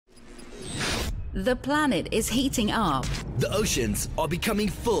The planet is heating up. The oceans are becoming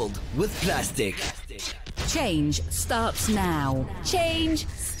filled with plastic. Change starts now. Change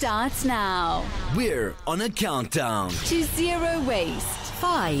starts now. We're on a countdown To zero waste.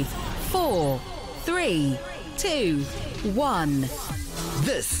 5, 4, 3, 2, 1.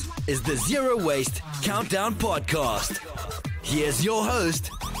 This is the Zero Waste Countdown Podcast. Here's your host,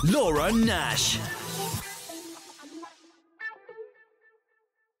 Laura Nash.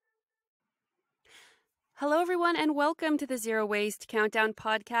 Hello, everyone, and welcome to the Zero Waste Countdown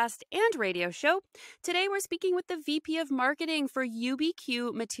podcast and radio show. Today, we're speaking with the VP of Marketing for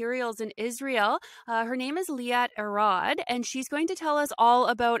UBQ Materials in Israel. Her name is Liat Riad, and she's going to tell us all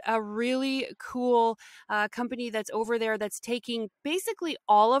about a really cool company that's over there that's taking basically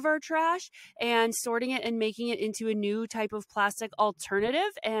all of our trash and sorting it and making it into a new type of plastic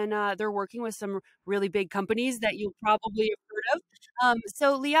alternative. And they're working with some really big companies that you'll probably have heard of.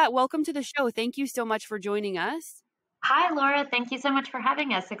 So Liat, welcome to the show. Thank you so much for joining us. Hi, Laura. Thank you so much for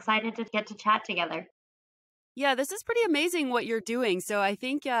having us. Excited to get to chat together. Yeah, this is pretty amazing what you're doing. So I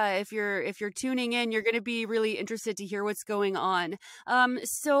think if you're tuning in, you're going to be really interested to hear what's going on.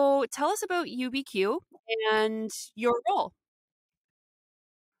 So tell us about UBQ and your role.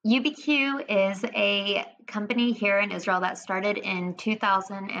 UBQ is a company here in Israel that started in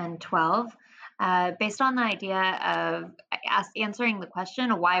 2012. Based on the idea of answering the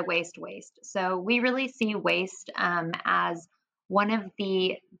question, why waste? So we really see waste as one of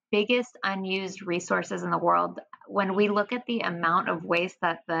the biggest unused resources in the world. When we look at the amount of waste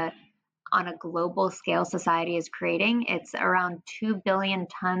that on a global scale society is creating, it's around 2 billion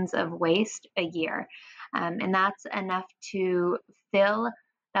tons of waste a year. And that's enough to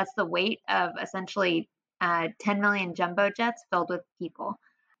that's the weight of essentially 10 million jumbo jets filled with people.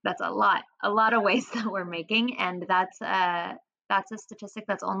 That's a lot of waste that we're making, and that's a statistic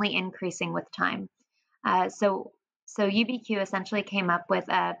that's only increasing with time. So UBQ essentially came up with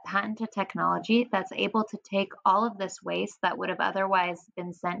a patented technology that's able to take all of this waste that would have otherwise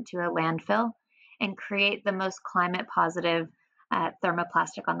been sent to a landfill and create the most climate positive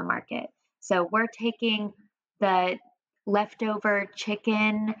thermoplastic on the market. So we're taking the leftover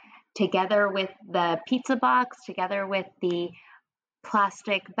chicken together with the pizza box, together with the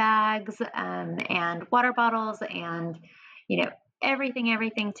plastic bags and water bottles and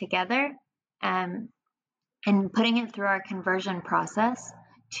everything together and putting it through our conversion process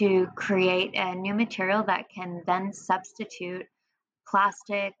to create a new material that can then substitute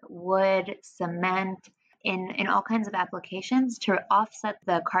plastic, wood, cement in all kinds of applications to offset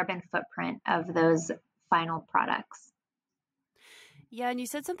the carbon footprint of those final products. Yeah, and you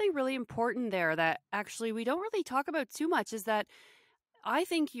said something really important there that actually we don't really talk about too much, is that I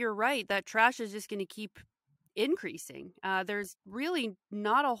think you're right that trash is just going to keep increasing. There's really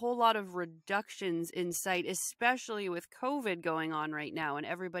not a whole lot of reductions in sight, especially with COVID going on right now, and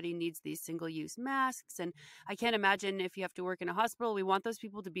everybody needs these single-use masks. And I can't imagine if you have to work in a hospital, we want those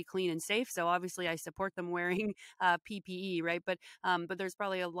people to be clean and safe. So obviously I support them wearing PPE, right? But there's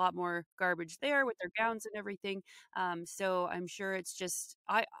probably a lot more garbage there with their gowns and everything. So I'm sure it's just,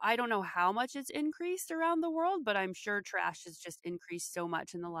 I don't know how much it's increased around the world, but I'm sure trash has just increased so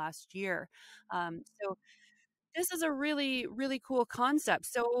much in the last year. So this is a really, really cool concept.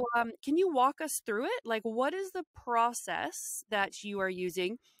 So can you walk us through it? Like, what is the process that you are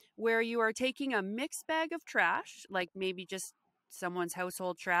using where you are taking a mixed bag of trash, like maybe just someone's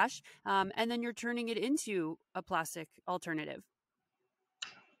household trash, and then you're turning it into a plastic alternative?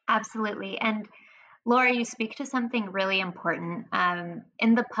 Absolutely. And Laura, you speak to something really important.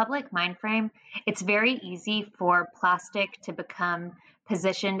 In the public mind frame, it's very easy for plastic to become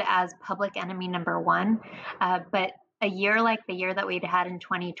positioned as public enemy number one. But a year like the year that we'd had in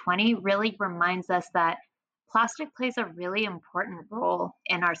 2020 really reminds us that plastic plays a really important role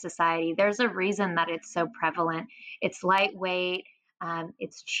in our society. There's a reason that it's so prevalent. It's lightweight,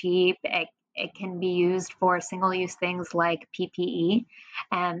 it's cheap, it can be used for single-use things like PPE.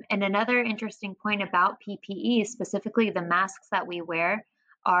 And another interesting point about PPE, specifically the masks that we wear,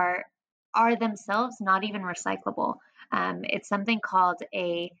 are themselves not even recyclable. It's something called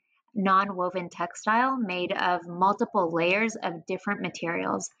a non-woven textile made of multiple layers of different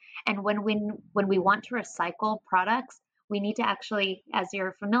materials. And when we want to recycle products, we need to actually, as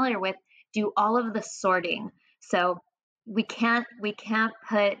you're familiar with, do all of the sorting. So we can't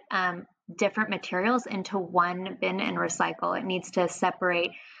put different materials into one bin and recycle. It needs to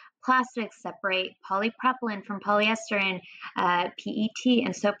separate plastics, separate polypropylene from polyester and PET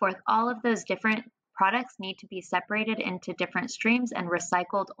and so forth. All of those different products need to be separated into different streams and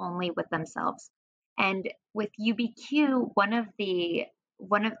recycled only with themselves. And with UBQ, one of the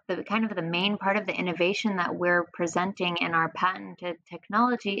one of the kind of the main part of the innovation that we're presenting in our patented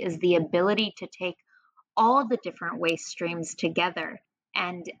technology is the ability to take all the different waste streams together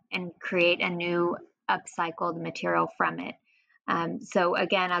and create a new upcycled material from it. So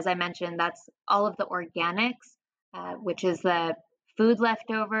again, as I mentioned, that's all of the organics, which is the food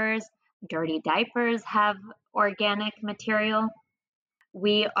leftovers. Dirty diapers have organic material.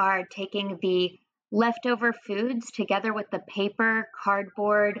 We are taking the leftover foods together with the paper,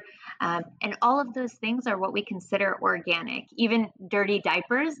 cardboard, and all of those things are what we consider organic. Even dirty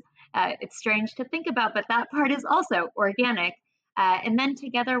diapers, it's strange to think about, but that part is also organic. And then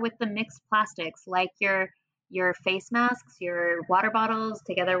together with the mixed plastics, like your face masks, your water bottles,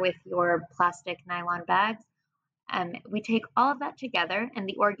 together with your plastic nylon bags. We take all of that together, and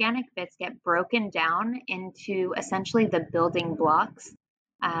the organic bits get broken down into essentially the building blocks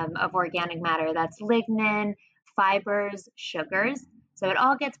of organic matter. That's lignin, fibers, sugars. So it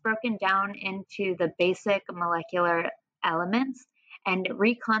all gets broken down into the basic molecular elements and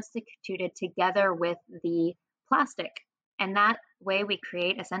reconstituted together with the plastic. And that way we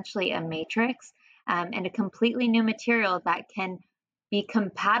create essentially a matrix and a completely new material that can be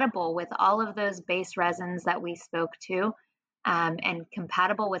compatible with all of those base resins that we spoke to, and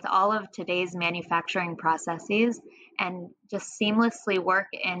compatible with all of today's manufacturing processes, and just seamlessly work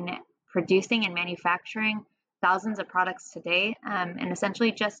in producing and manufacturing thousands of products today, and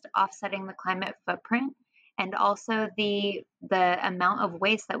essentially just offsetting the climate footprint and also the amount of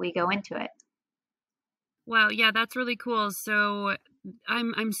waste that we go into it. Wow, yeah, that's really cool. So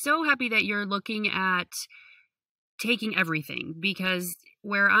I'm so happy that you're looking at taking everything, because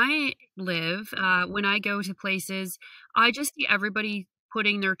where I live, when I go to places, I just see everybody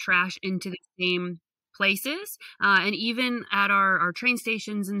putting their trash into the same places. And even at our train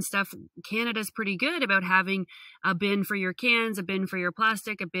stations and stuff, Canada's pretty good about having a bin for your cans, a bin for your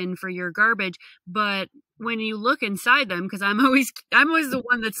plastic, a bin for your garbage. But when you look inside them, because I'm always the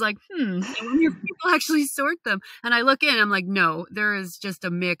one that's like, I wonder if people actually sort them. And I look in, I'm like, no, there is just a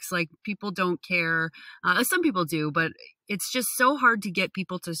mix. Like, people don't care. Some people do, but it's just so hard to get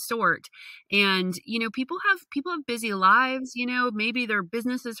people to sort. And, you know, people have busy lives, you know, maybe their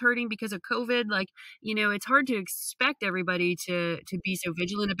business is hurting because of COVID. Like, you know, it's hard to expect everybody to be so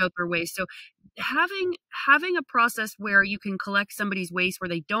vigilant about their waste. So having a process where you can collect somebody's waste, where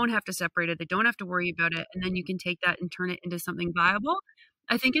they don't have to separate it, they don't have to worry about it, and then you can take that and turn it into something viable,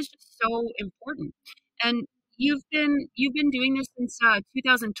 I think is just so important. And you've been doing this since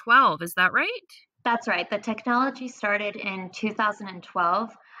 2012, is that right? That's right. The technology started in 2012,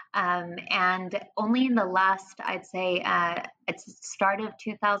 and only in the last, I'd say, it's the start of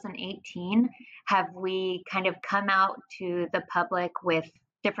 2018, have we kind of come out to the public with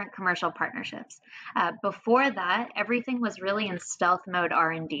different commercial partnerships. Before that, everything was really in stealth mode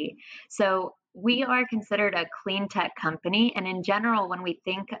R&D. So we are considered a clean tech company, and in general, when we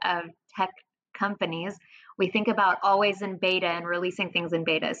think of tech companies, we think about always in beta and releasing things in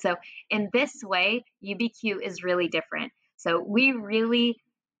beta. So in this way, UBQ is really different. So we really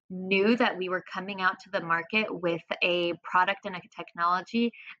knew that we were coming out to the market with a product and a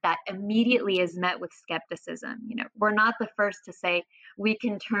technology that immediately is met with skepticism. You know, we're not the first to say we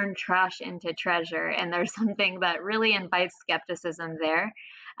can turn trash into treasure, and there's something that really invites skepticism there.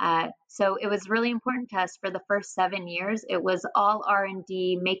 So it was really important to us for the first 7 years. It was all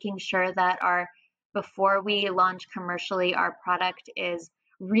R&D, making sure that before we launch commercially, our product is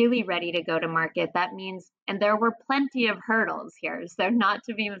really ready to go to market. That means, and there were plenty of hurdles here, so not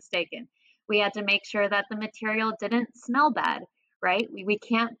to be mistaken. We had to make sure that the material didn't smell bad, right? We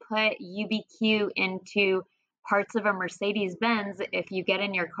can't put UBQ into parts of a Mercedes-Benz if you get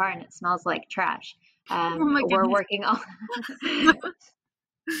in your car and it smells like trash. We're working on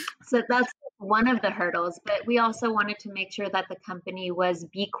So that's one of the hurdles, but we also wanted to make sure that the company was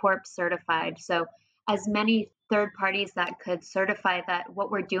B Corp certified. So as many third parties that could certify that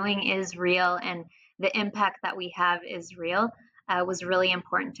what we're doing is real and the impact that we have is real was really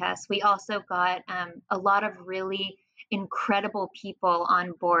important to us. We also got a lot of really incredible people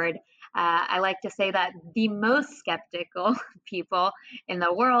on board. I like to say that the most skeptical people in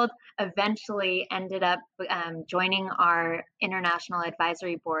the world eventually ended up joining our international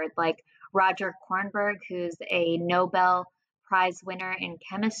advisory board, like Roger Kornberg, who's a Nobel Prize winner in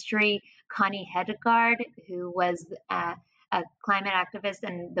chemistry, Connie Hedegaard, who was a climate activist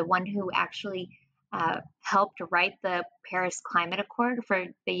and the one who actually helped write the Paris Climate Accord for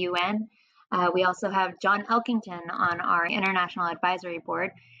the UN. We also have John Elkington on our international advisory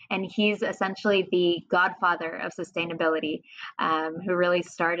board, and he's essentially the godfather of sustainability, who really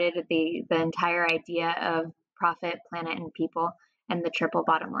started the entire idea of profit, planet, and people. and the triple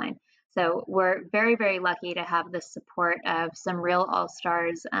bottom line. So we're very, very lucky to have the support of some real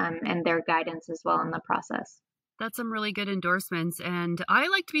all-stars and their guidance as well in the process. That's some really good endorsements. And I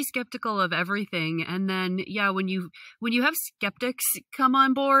like to be skeptical of everything. And then, yeah, when you have skeptics come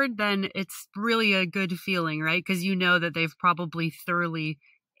on board, then it's really a good feeling, right? Because you know that they've probably thoroughly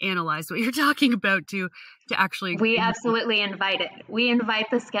analyze what you're talking about to actually. We absolutely invite it. We invite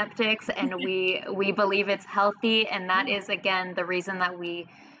the skeptics, and we believe it's healthy, and that is again the reason that we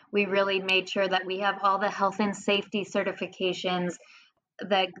really made sure that we have all the health and safety certifications,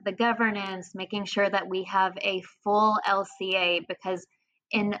 the governance, making sure that we have a full LCA, because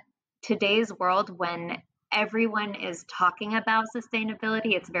in today's world when everyone is talking about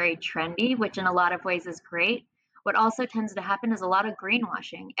sustainability, it's very trendy, which in a lot of ways is great. What also tends to happen is a lot of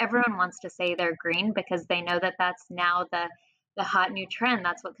greenwashing. Everyone wants to say they're green because they know that that's now the hot new trend.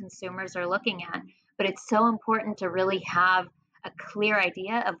 That's what consumers are looking at. But it's so important to really have a clear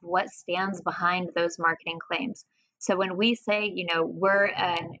idea of what stands behind those marketing claims. So when we say, we're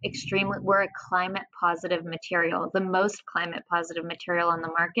a climate positive material, the most climate positive material on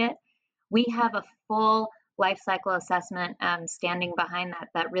the market, we have a full life cycle assessment standing behind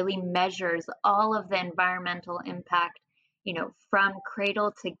that really measures all of the environmental impact, from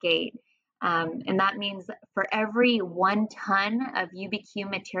cradle to gate. And that means for every 1 ton of UBQ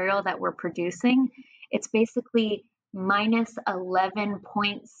material that we're producing, it's basically minus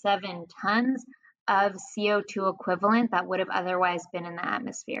 11.7 tons of CO2 equivalent that would have otherwise been in the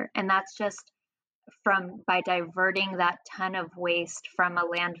atmosphere. And that's just by diverting that ton of waste from a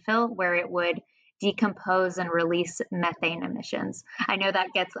landfill where it would decompose and release methane emissions. I know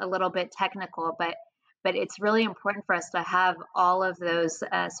that gets a little bit technical, but it's really important for us to have all of those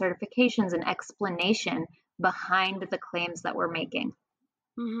certifications and explanation behind the claims that we're making.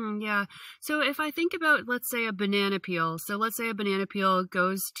 Mm-hmm, yeah. So if I think about, let's say a banana peel. So let's say a banana peel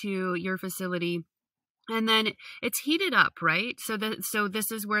goes to your facility and then it's heated up, right? So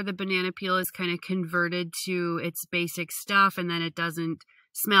this is where the banana peel is kind of converted to its basic stuff, and then it doesn't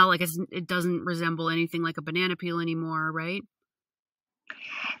smell like it doesn't resemble anything like a banana peel anymore, right?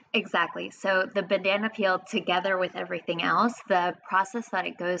 Exactly. So the banana peel, together with everything else, the process that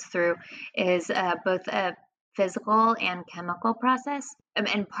it goes through is both a physical and chemical process.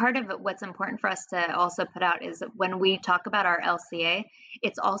 And part of what's important for us to also put out is that when we talk about our LCA,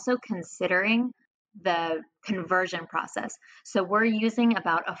 it's also considering the conversion process. So we're using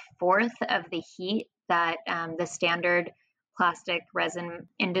about 1/4 of the heat that the standard plastic resin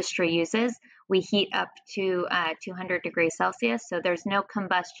industry uses. We heat up to 200 degrees Celsius. So there's no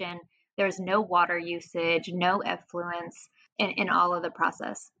combustion, there's no water usage, no effluents in all of the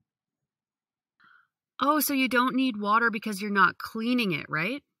process. Oh, so you don't need water because you're not cleaning it,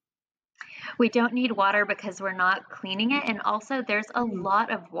 right? We don't need water because we're not cleaning it. And also there's a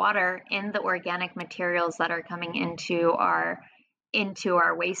lot of water in the organic materials that are coming into our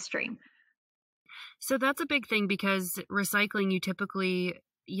waste stream. So that's a big thing, because recycling, you typically,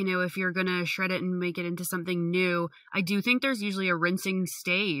 if you're going to shred it and make it into something new, I do think there's usually a rinsing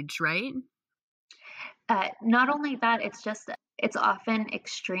stage, right? Not only that, it's often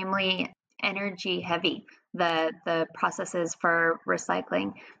extremely energy heavy, the processes for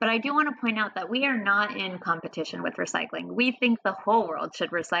recycling. But I do want to point out that we are not in competition with recycling. We think the whole world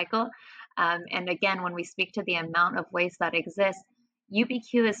should recycle. And again, when we speak to the amount of waste that exists,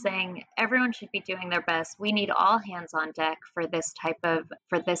 UBQ is saying everyone should be doing their best. We need all hands on deck for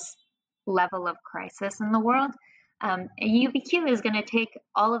this level of crisis in the world. UBQ is going to take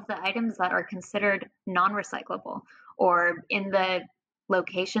all of the items that are considered non-recyclable or in the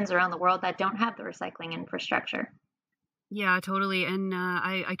locations around the world that don't have the recycling infrastructure. Yeah, totally. And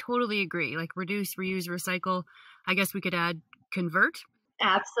I totally agree. Like reduce, reuse, recycle. I guess we could add convert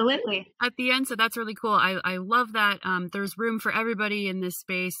Absolutely. at the end. So that's really cool. I love that. There's room for everybody in this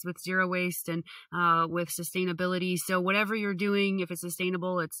space with zero waste and with sustainability. So whatever you're doing, if it's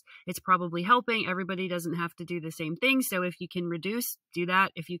sustainable, it's probably helping. Everybody doesn't have to do the same thing. So if you can reduce, do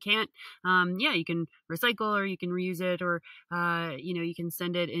that. If you can't, you can recycle or you can reuse it, or you can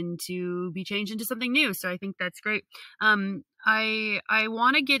send it be changed into something new. So I think that's great. I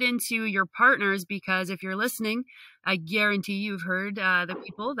want to get into your partners, because if you're listening, I guarantee you've heard the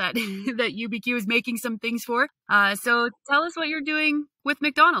people that that UBQ is making some things for. So tell us what you're doing with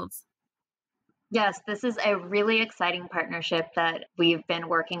McDonald's. Yes, this is a really exciting partnership that we've been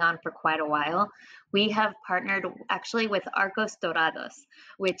working on for quite a while. We have partnered actually with Arcos Dorados,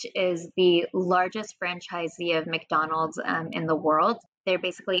 which is the largest franchisee of McDonald's in the world. They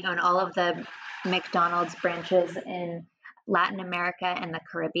basically own all of the McDonald's branches in Latin America and the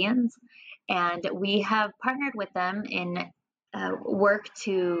Caribbean. And we have partnered with them in work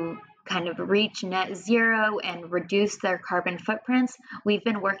to kind of reach net zero and reduce their carbon footprints, we've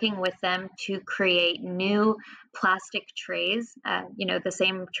been working with them to create new plastic trays, the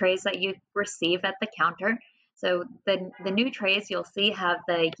same trays that you receive at the counter. So the new trays you'll see have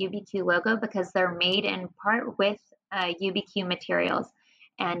the UBQ logo because they're made in part with UBQ Materials.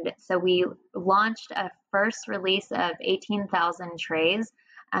 And so we launched a first release of 18,000 trays,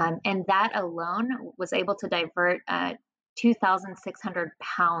 and that alone was able to divert 2,600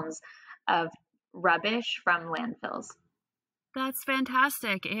 pounds of rubbish from landfills. That's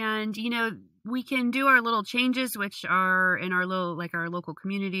fantastic. And, we can do our little changes, which are in our our local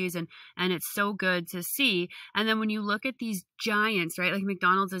communities. And it's so good to see. And then when you look at these giants, right, like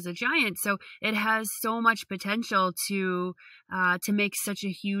McDonald's is a giant. So it has so much potential to make such a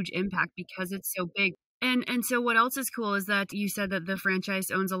huge impact because it's so big. And so what else is cool is that you said that the franchise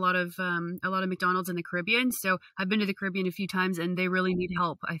owns a lot of McDonald's in the Caribbean. So I've been to the Caribbean a few times, and they really need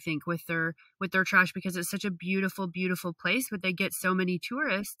help, I think, with their trash because it's such a beautiful, beautiful place. But they get so many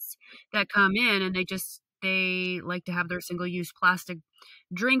tourists that come in, and they like to have their single-use plastic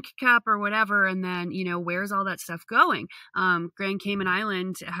drink cup or whatever, and then where's all that stuff going? Grand Cayman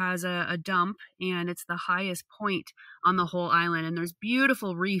Island has a dump, and it's the highest point on the whole island, and there's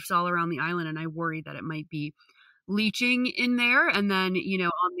beautiful reefs all around the island, and I worry that it might be leaching in there. And then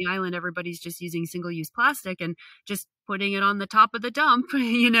on the island everybody's just using single-use plastic and just putting it on the top of the dump,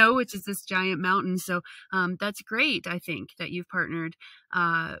 which is this giant mountain. So that's great, I think, that you've partnered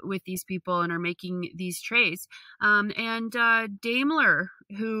with these people and are making these trays. And Daimler,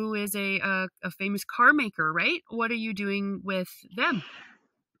 who is a famous car maker, right? What are you doing with them?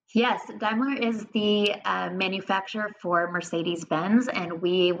 Yes, Daimler is the manufacturer for Mercedes-Benz, and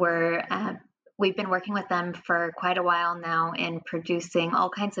we've been working with them for quite a while now in producing all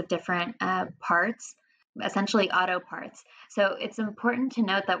kinds of different parts, essentially auto parts. So it's important to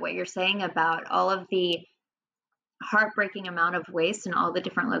note that what you're saying about all of the heartbreaking amount of waste in all the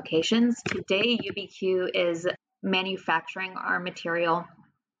different locations, today UBQ is manufacturing our material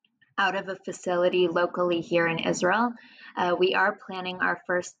out of a facility locally here in Israel. We are planning our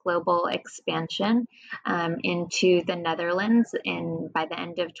first global expansion into the Netherlands by the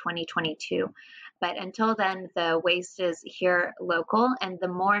end of 2022. But until then, the waste is here local, and the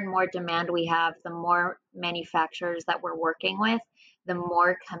more and more demand we have, the more manufacturers that we're working with, the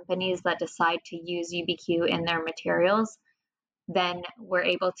more companies that decide to use UBQ in their materials, then we're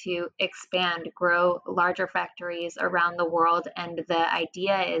able to expand, grow larger factories around the world. And the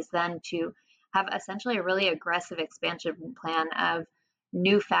idea is then to have essentially a really aggressive expansion plan of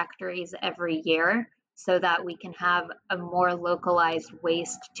new factories every year so that we can have a more localized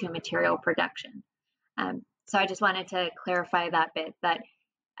waste to material production. So I just wanted to clarify that bit, that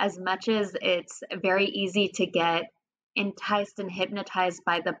as much as it's very easy to get enticed and hypnotized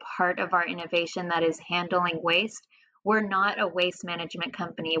by the part of our innovation that is handling waste, we're not a waste management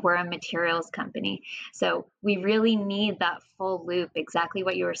company, we're a materials company. So we really need that full loop, exactly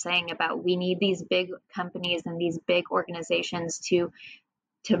what you were saying about we need these big companies and these big organizations to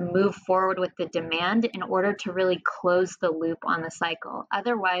move forward with the demand in order to really close the loop on the cycle.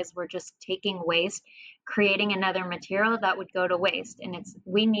 Otherwise, we're just taking waste, creating another material that would go to waste. And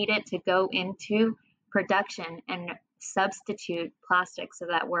we need it to go into production and substitute plastic so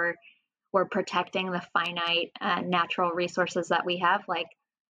that we're protecting the finite natural resources that we have, like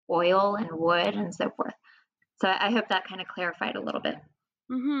oil and wood and so forth. So I hope that kind of clarified a little bit.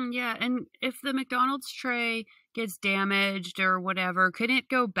 Mm-hmm, yeah. And if the McDonald's tray gets damaged or whatever, could it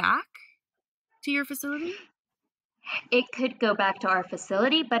go back to your facility? It could go back to our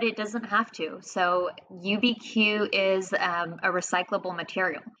facility, but it doesn't have to. So UBQ is a recyclable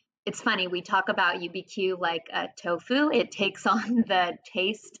material. It's funny, we talk about UBQ like tofu. It takes on the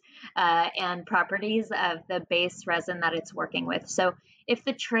taste and properties of the base resin that it's working with. So if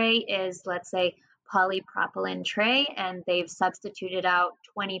the tray is, let's say, polypropylene tray and they've substituted out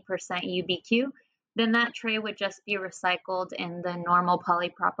 20% UBQ, then that tray would just be recycled in the normal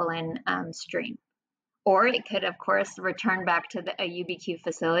polypropylene stream. Or it could, of course, return back to a UBQ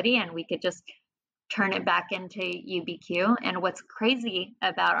facility and we could just turn it back into UBQ. And what's crazy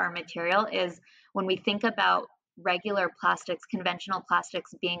about our material is when we think about regular plastics, conventional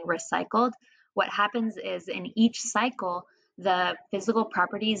plastics being recycled, what happens is in each cycle, the physical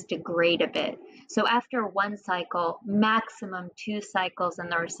properties degrade a bit. So after one cycle, maximum 2 cycles in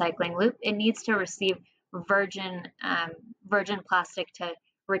the recycling loop, it needs to receive virgin plastic to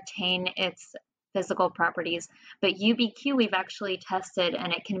retain its physical properties. But UBQ we've actually tested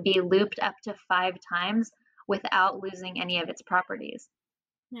and it can be looped up to 5 times without losing any of its properties.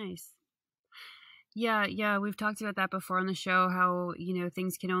 Nice. Yeah, we've talked about that before on the show, how,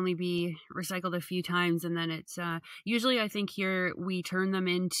 things can only be recycled a few times, and then it's usually, I think here we turn them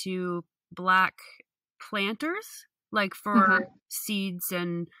into black planters, like for seeds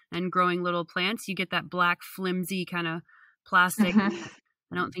and growing little plants. You get that black flimsy kind of plastic.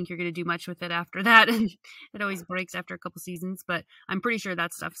 I don't think you're going to do much with it after that. And it always breaks after a couple seasons, but I'm pretty sure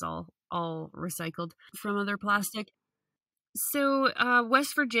that stuff's all recycled from other plastic. So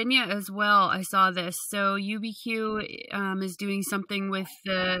West Virginia as well, I saw this. So UBQ is doing something with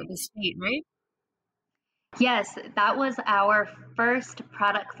the state, right? Yes, that was our first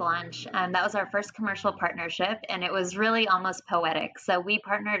product launch. That was our first commercial partnership, and it was really almost poetic. So we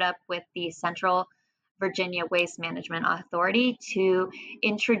partnered up with the Central Virginia Waste Management Authority to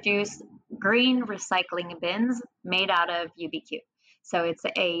introduce green recycling bins made out of UBQ. So it's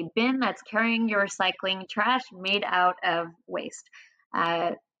a bin that's carrying your recycling trash made out of waste.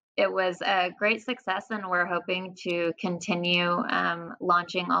 It was a great success, and we're hoping to continue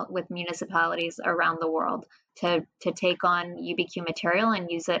launching with municipalities around the world to take on UBQ material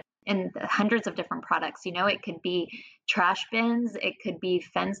and use it in hundreds of different products. It could be trash bins, it could be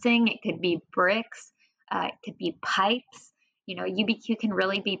fencing, it could be bricks, it could be pipes. UBQ can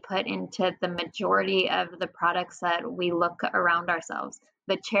really be put into the majority of the products that we look around ourselves.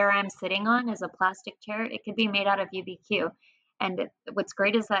 The chair I'm sitting on is a plastic chair. It could be made out of UBQ. And what's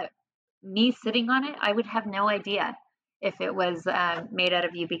great is that me sitting on it, I would have no idea if it was made out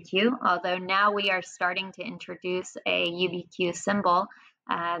of UBQ, although now we are starting to introduce a UBQ symbol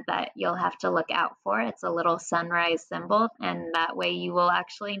that you'll have to look out for. It's a little sunrise symbol, and that way you will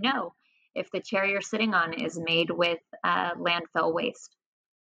actually know if the chair you're sitting on is made with landfill waste.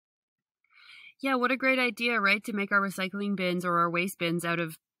 Yeah, what a great idea, right? To make our recycling bins or our waste bins out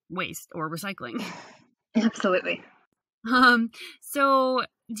of waste or recycling. Absolutely. So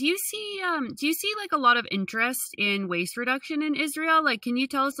do you see like a lot of interest in waste reduction in Israel? Like, can you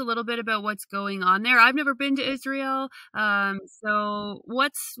tell us a little bit about what's going on there? I've never been to Israel. So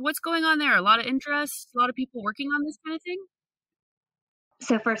what's going on there? A lot of interest, a lot of people working on this kind of thing?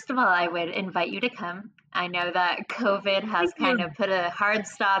 So first of all, I would invite you to come. I know that COVID has kind of put a hard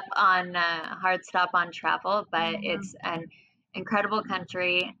stop on travel, but it's an incredible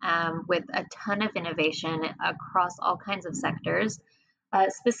country with a ton of innovation across all kinds of sectors,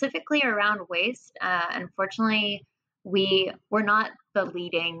 specifically around waste. Unfortunately, we're not the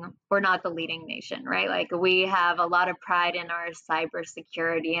leading nation, right? Like, we have a lot of pride in our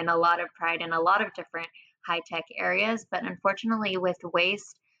cybersecurity and a lot of pride in a lot of different high-tech areas, but unfortunately with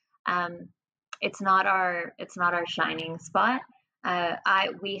waste, it's not our shining spot.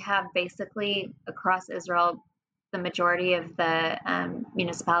 We have basically across Israel, the majority of the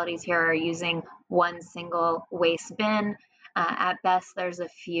municipalities here are using one single waste bin. At best, there's a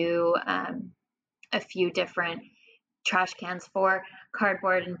few different trash cans for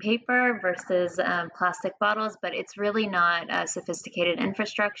cardboard and paper versus plastic bottles, but it's really not a sophisticated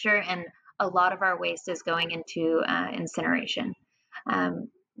infrastructure, and a lot of our waste is going into incineration.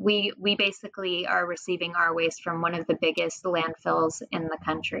 We basically are receiving our waste from one of the biggest landfills in the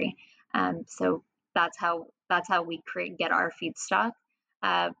country. So that's how we get our feedstock.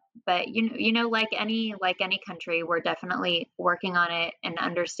 But like any country, we're definitely working on it and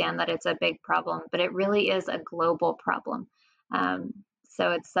understand that it's a big problem, but it really is a global problem.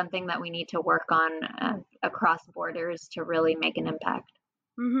 So it's something that we need to work on across borders to really make an impact.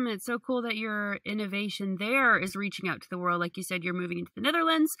 It's so cool that your innovation there is reaching out to the world. Like you said, you're moving into the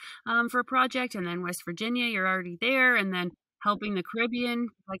Netherlands for a project, and then West Virginia, you're already there, and then helping the Caribbean.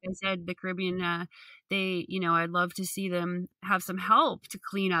 Like I said, the Caribbean, I'd love to see them have some help to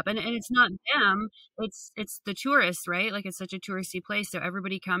clean up. And it's not them, it's the tourists, right? Like, it's such a touristy place. So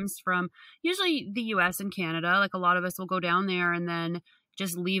everybody comes from usually the US and Canada. Like, a lot of us will go down there and then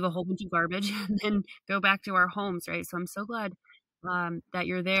just leave a whole bunch of garbage and then go back to our homes, right? So I'm so glad that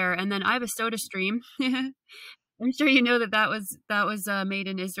you're there. And then I have a soda stream. I'm sure you know that was made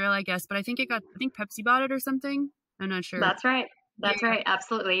in Israel, I guess, but I think Pepsi bought it or something. I'm not sure. That's right. That's right.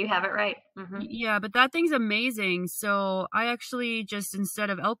 Absolutely. You have it right. Yeah, but that thing's amazing. So I actually just, instead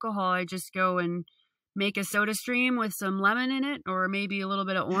of alcohol, I just go and make a soda stream with some lemon in it, or maybe a little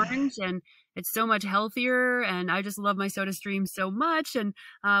bit of orange, and it's so much healthier, and I just love my soda stream so much. And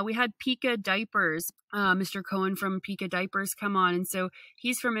we had Pika Diapers, Mr. Cohen from Pika Diapers, come on, and so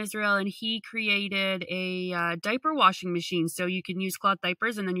he's from Israel, and he created a diaper washing machine. So you can use cloth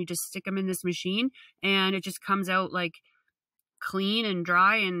diapers, and then you just stick them in this machine, and it just comes out like clean and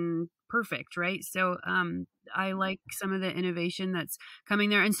dry and perfect, right? So I like some of the innovation that's coming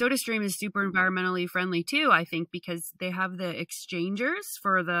there. And SodaStream is super environmentally friendly too, I think, because they have the exchangers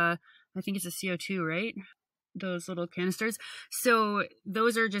for the I think it's a CO2, right? Those little canisters. So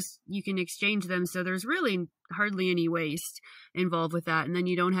those are just, you can exchange them. So there's really hardly any waste involved with that. And then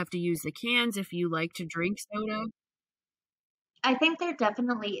you don't have to use the cans if you like to drink soda. I think there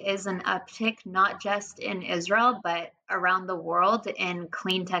definitely is an uptick, not just in Israel, but around the world in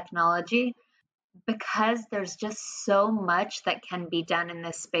clean technology, because there's just so much that can be done in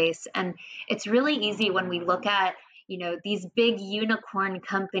this space. And it's really easy when we look at, these big unicorn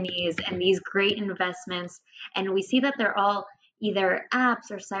companies and these great investments, and we see that they're all either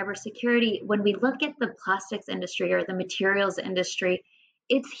apps or cybersecurity. When we look at the plastics industry or the materials industry,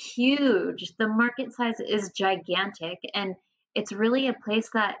 it's huge. The market size is gigantic, and it's really a place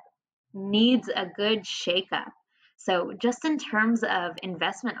that needs a good shakeup. So just in terms of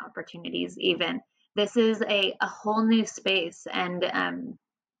investment opportunities, even, this is a whole new space, and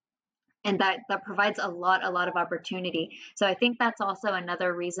that provides a lot of opportunity. So I think that's also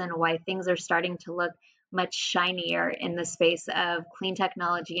another reason why things are starting to look much shinier in the space of clean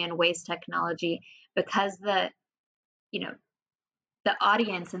technology and waste technology, because the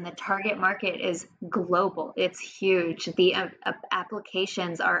audience and the target market is global. It's huge. The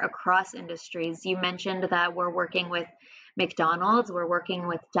applications are across industries. You mentioned that we're working with McDonald's, we're working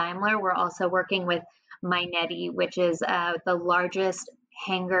with Daimler, we're also working with Minetti, which is the largest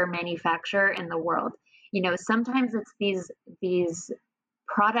hanger manufacturer in the world. Sometimes it's these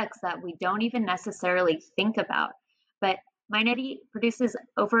products that we don't even necessarily think about, but Minetti produces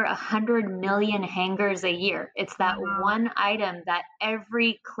over 100 million hangers a year. It's that one item that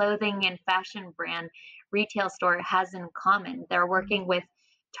every clothing and fashion brand retail store has in common. They're working with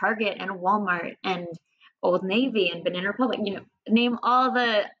Target and Walmart and Old Navy and Banana Republic. Name all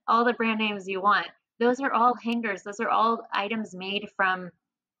the brand names you want. Those are all hangers. Those are all items made from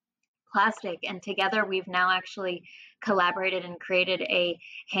plastic. And together we've now actually collaborated and created a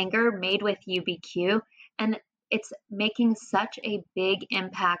hanger made with UBQ. And it's making such a big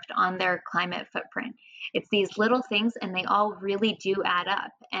impact on their climate footprint. It's these little things, and they all really do add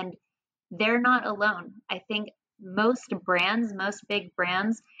up. And they're not alone. I think most big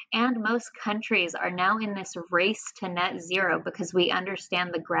brands, and most countries are now in this race to net zero because we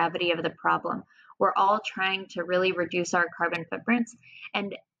understand the gravity of the problem. We're all trying to really reduce our carbon footprints.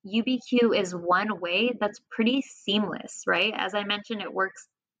 And UBQ is one way that's pretty seamless, right? As I mentioned, it works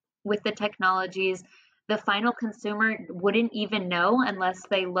with the technologies. The final consumer wouldn't even know unless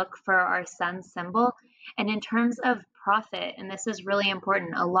they look for our sun symbol. And in terms of profit, and this is really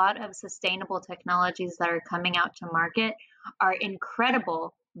important, a lot of sustainable technologies that are coming out to market are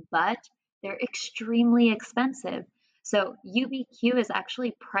incredible, but they're extremely expensive. So UBQ is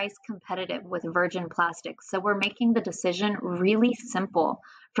actually price competitive with virgin plastics. So we're making the decision really simple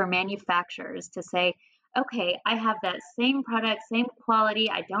for manufacturers to say, okay, I have that same product, same quality.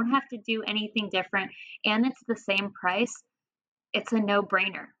 I don't have to do anything different, and it's the same price. It's a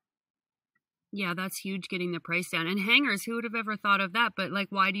no-brainer. Yeah, that's huge, getting the price down. And hangers, who would have ever thought of that? But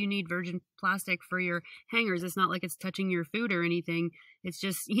why do you need virgin plastic for your hangers? It's not like it's touching your food or anything. It's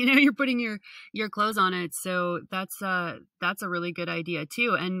just, you're putting your clothes on it. So that's a really good idea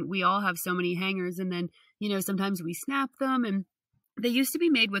too. And we all have so many hangers, and then, sometimes we snap them, and they used to be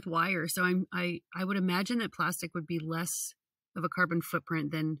made with wire. So I would imagine that plastic would be less of a carbon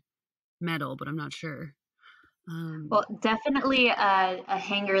footprint than metal, but I'm not sure. Well, definitely a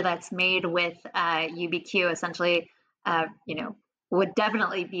hanger that's made with UBQ essentially, would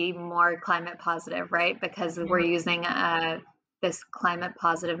definitely be more climate positive, right? Because we're using this climate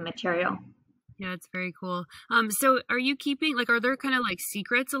positive material. Yeah, it's very cool. So are you keeping, are there kind of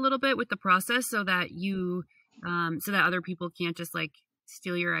secrets a little bit with the process so that so that other people can't just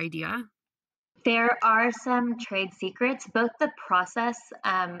steal your idea? There are some trade secrets. Both the process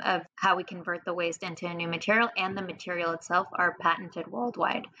of how we convert the waste into a new material and the material itself are patented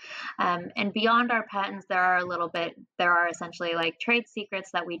worldwide. And beyond our patents, there are essentially trade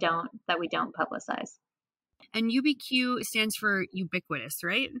secrets that we don't publicize. And UBQ stands for ubiquitous,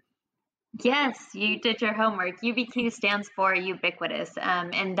 right? Yes, you did your homework. UBQ stands for ubiquitous.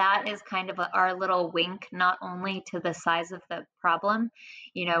 And that is kind of our little wink, not only to the size of the problem.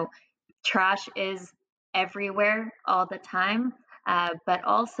 Trash is everywhere all the time, but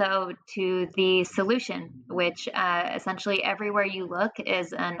also to the solution, which essentially everywhere you look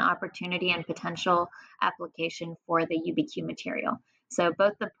is an opportunity and potential application for the UBQ material. So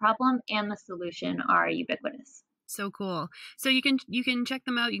both the problem and the solution are ubiquitous. So cool. So you can check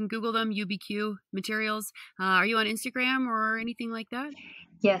them out. You can Google them, UBQ Materials. Are you on Instagram or anything like that?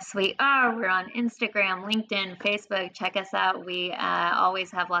 Yes, we are. We're on Instagram, LinkedIn, Facebook. Check us out. We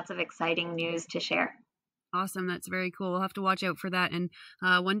always have lots of exciting news to share. Awesome. That's very cool. We'll have to watch out for that. And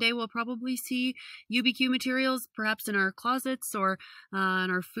one day we'll probably see UBQ Materials perhaps in our closets or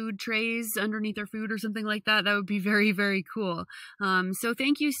on our food trays underneath our food or something like that. That would be very, very cool. So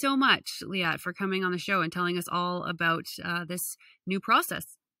thank you so much, Liat, for coming on the show and telling us all about this new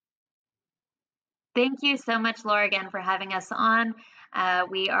process. Thank you so much, Laura, again, for having us on.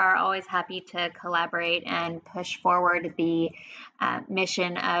 We are always happy to collaborate and push forward the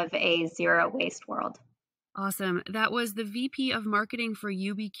mission of a zero waste world. Awesome. That was the VP of Marketing for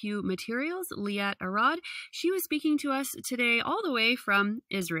UBQ Materials, Liat Riad. She was speaking to us today all the way from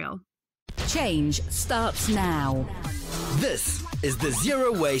Israel. Change starts now. This is the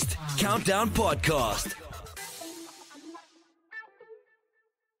Zero Waste Countdown Podcast.